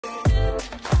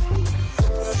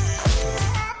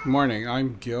Good morning,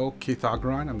 I'm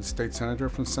Keith-Agaran. I'm the state senator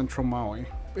from Central Maui.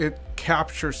 It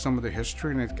captures some of the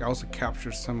history, and it also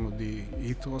captures some of the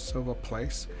ethos of a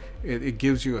place. It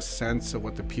gives you a sense of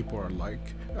what the people are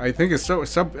like. I think it's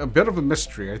a bit of a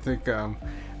mystery. I think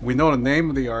we know the name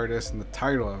of the artist and the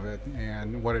title of it,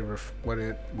 and what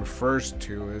it refers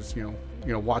to is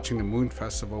watching the Moon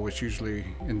Festival, which usually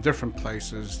in different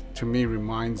places to me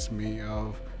reminds me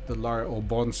of the Lara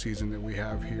Obon season that we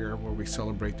have here, where we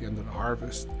celebrate the end of the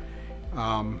harvest.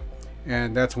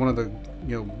 And that's one of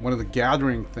the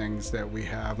gathering things that we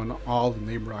have on all the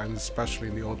neighbor islands, especially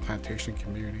in the old plantation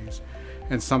communities,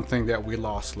 and something that we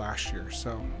lost last year.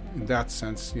 So in that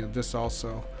sense, this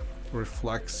also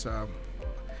reflects a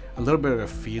little bit of a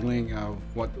feeling of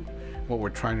what we're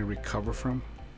trying to recover from.